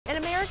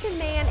American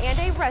man and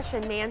a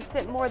Russian man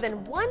spent more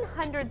than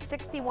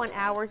 161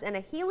 hours in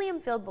a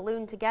helium-filled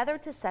balloon together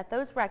to set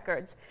those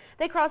records.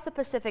 They crossed the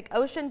Pacific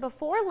Ocean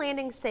before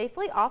landing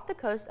safely off the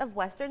coast of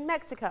western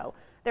Mexico.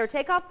 Their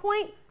takeoff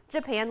point,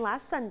 Japan,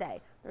 last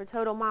Sunday. Their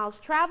total miles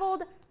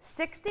traveled,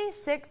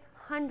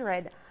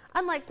 6,600.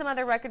 Unlike some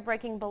other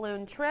record-breaking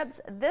balloon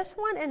trips, this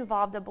one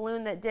involved a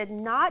balloon that did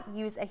not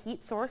use a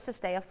heat source to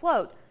stay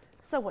afloat.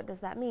 So what does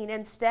that mean?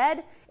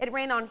 Instead, it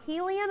ran on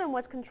helium and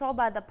was controlled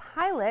by the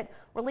pilot,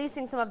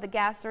 releasing some of the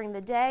gas during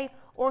the day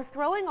or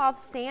throwing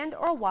off sand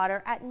or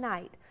water at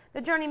night.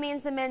 The journey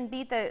means the men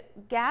beat the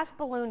gas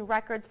balloon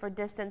records for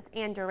distance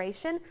and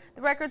duration.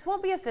 The records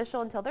won't be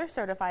official until they're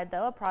certified,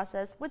 though, a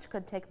process which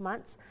could take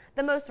months.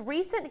 The most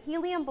recent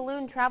helium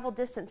balloon travel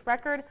distance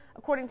record,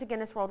 according to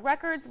Guinness World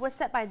Records, was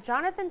set by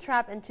Jonathan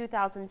Trappe in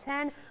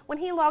 2010 when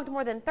he logged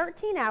more than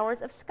 13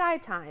 hours of sky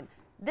time.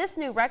 This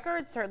new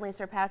record certainly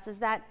surpasses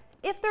that.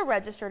 If they're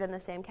registered in the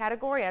same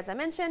category as I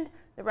mentioned,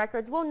 the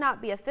records will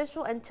not be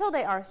official until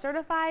they are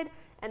certified,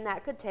 and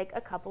that could take a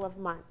couple of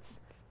months.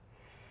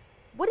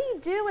 What do you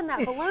do in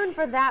that balloon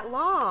for that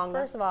long?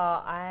 First of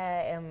all,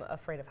 I am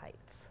afraid of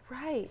heights.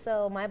 Right.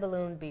 So my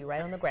balloon would be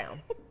right on the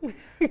ground.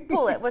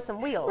 Pull it with some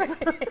wheels.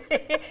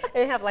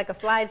 And have like a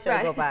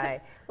slideshow go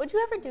by. Would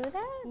you ever do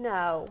that?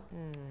 No.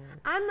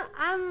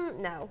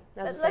 No.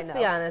 Let's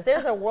be honest.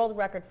 There's a world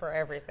record for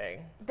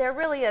everything. There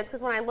really is,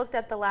 because when I looked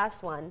at the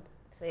last one,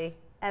 see?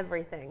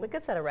 Everything. We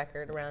could set a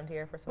record around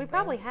here for something. We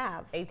probably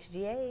have.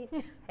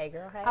 HGH. Hey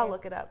girl, hey. I'll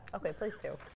look it up. Okay, please do.